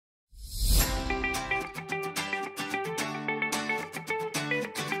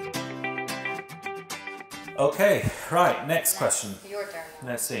Okay, right, next question. Your turn now.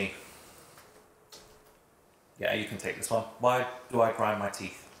 Let's see. Yeah, you can take this one. Why do I grind my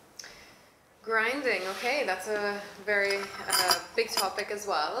teeth? Grinding, okay, that's a very big topic as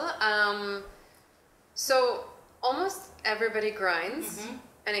well. So almost everybody grinds,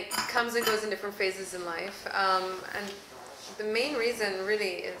 and it comes and goes in different phases in life. And the main reason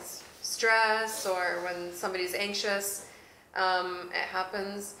really is stress, or when somebody's anxious, it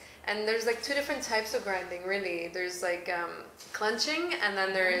happens. And there's like two different types of grinding, really. There's like clenching, and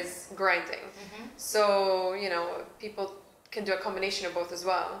then there is grinding. So, you know, people can do a combination of both as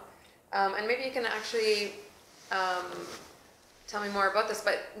well. And maybe you can actually tell me more about this,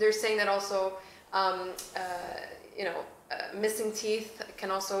 but they're saying that also, you know, missing teeth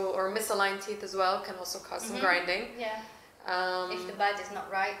can also, or misaligned teeth as well, can also cause some grinding. Yeah. If the bite is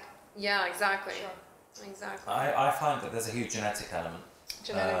not right. Yeah, exactly. Sure. Exactly. I find that there's a huge genetic element.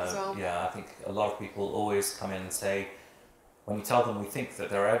 Genetic as well. Yeah, I think a lot of people always come in and say, when you tell them we think that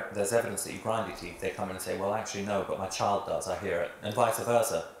there's evidence that you grind your teeth, they come in and say, well, actually no, but my child does, I hear it. And vice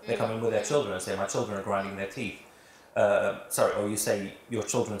versa. They come in with their children and say, my children are grinding their teeth. Sorry, or you say, your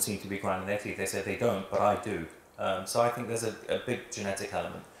children seem to be grinding their teeth. They say they don't, but I do. So I think there's a big genetic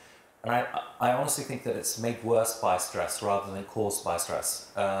element. And I honestly think that it's made worse by stress rather than caused by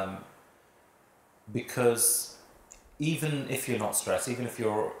stress. Because even if you're not stressed, even if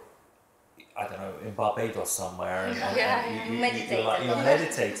you're, I don't know, in Barbados somewhere, and you're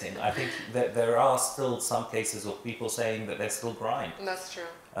meditating, I think that there are still some cases of people saying that they still grind. That's true.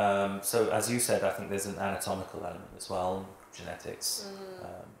 So as you said, I think there's an anatomical element as well, genetics,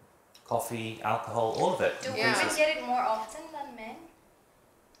 coffee, alcohol, all of it. Do women get it more often than men?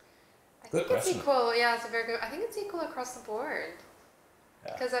 Good question. It's equal. Yeah, it's a very good. I think it's equal across the board.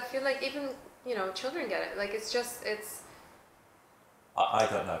 Because I feel like even, you know, children get it. Like it's just, it's. I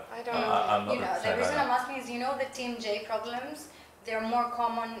don't know. I don't know. I'm not You know, the reason I'm asking is, you know, the Team J problems, they're more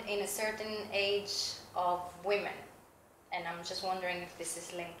common in a certain age of women. And I'm just wondering if this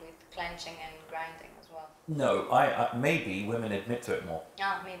is linked with clenching and grinding as well. No, maybe women admit to it more.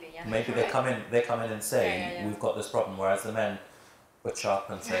 Ah, maybe, yeah. Maybe they come in and say, we've got this problem, whereas the men butch up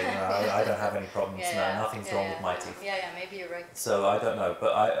and say, no, I don't have any problems, nothing's wrong with my teeth. Yeah, maybe you're right. So I don't know,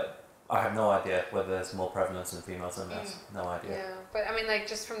 but I have no idea whether there's more prevalence in females than males. No idea. Yeah, but I mean, like,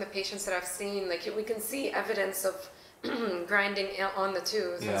 just from the patients that I've seen, like, we can see evidence of grinding on the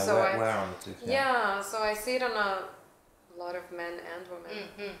tooth. Yeah, so where on the tooth? Yeah, so I see it on a lot of men and women.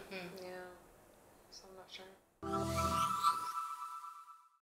 Yeah, so I'm not sure.